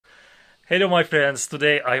Hello, my friends.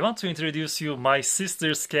 Today I want to introduce you my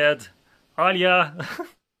sister's cat, Alya.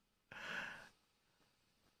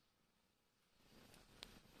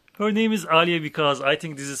 Her name is Alya because I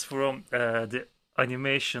think this is from the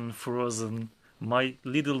animation Frozen. My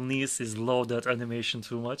little niece is love that animation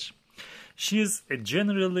too much. She is a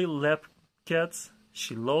generally lap cat.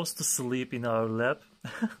 She loves to sleep in our lap,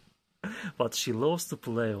 but she loves to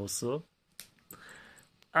play also.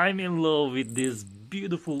 I'm in love with these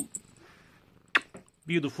beautiful,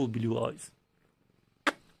 beautiful blue eyes.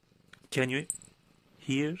 Can you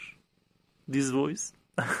hear this voice?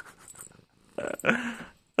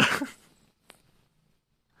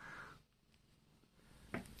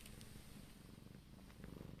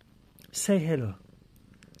 Say hello.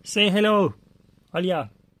 Say hello, Alya.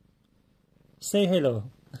 Say hello.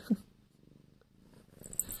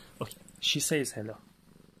 Okay, she says hello.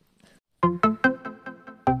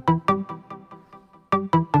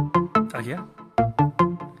 Alya?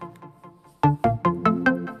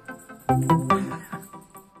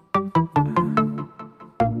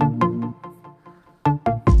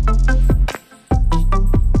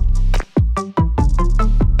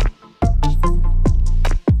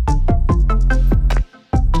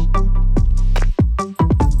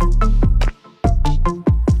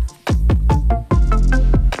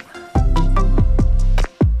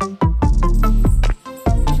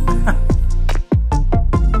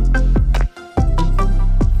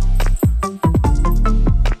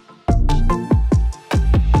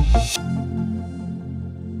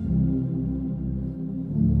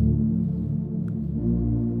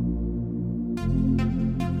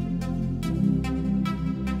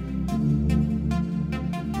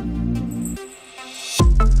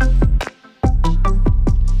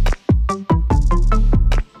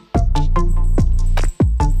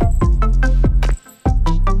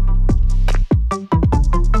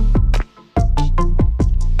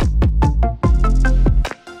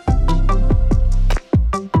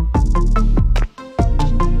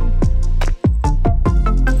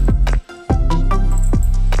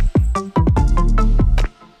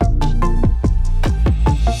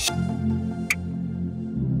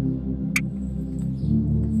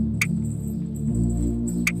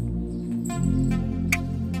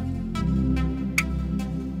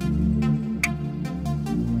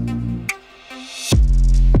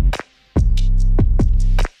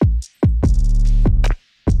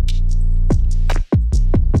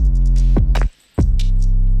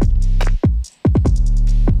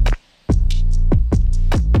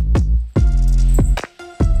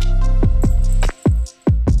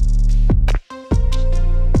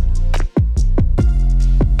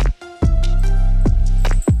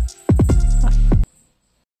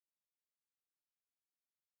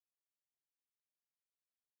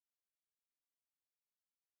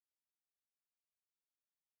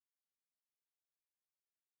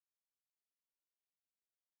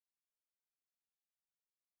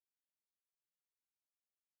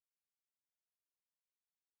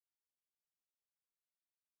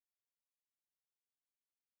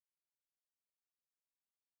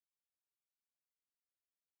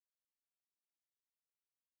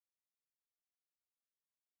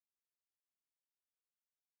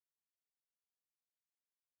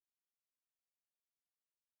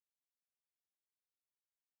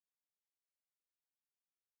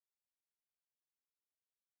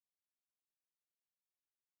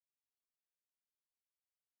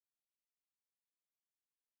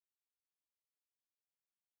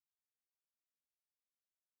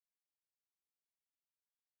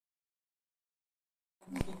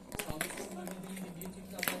 Sağlık sorunlarına değil de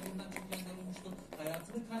milletvekili adaylığından çekilenler olmuştu.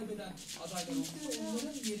 Hayatını kaybeden adaylar olmuştu.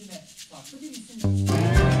 Onların yerine farklı bir isim.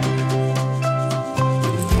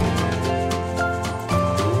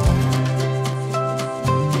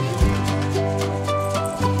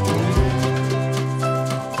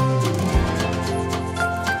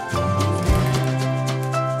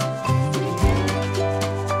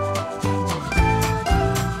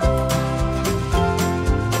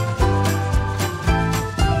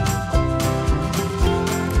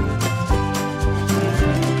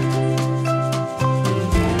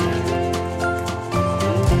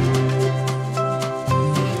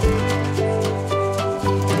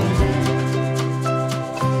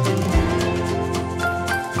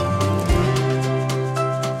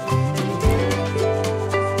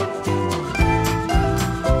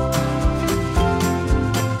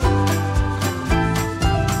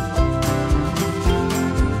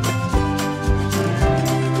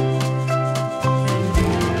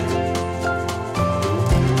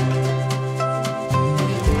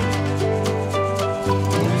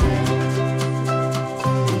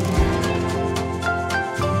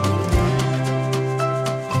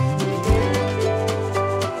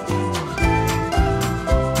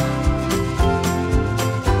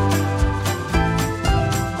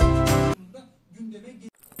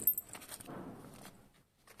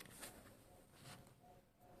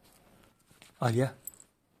 Alya.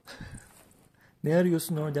 Ne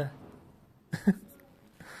arıyorsun orada?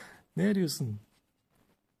 Ne arıyorsun?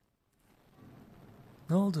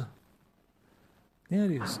 Ne oldu? Ne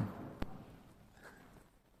arıyorsun?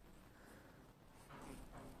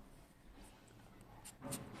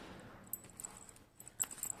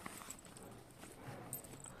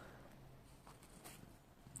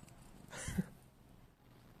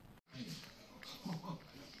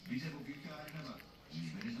 Bir de bugünkü haline bak.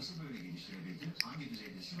 Yüzmeni nasıl böyle geliştirebildin? Hangi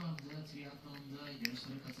düzeyde? Şu anda triatlonda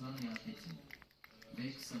yarışlara katılan bir atletim.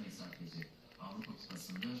 Ve kısa mesafeci. Avrupa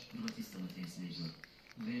Kupası'nda Hırvatistan'ı temsil ediyor.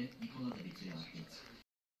 Ve Nikola da bir triatlet.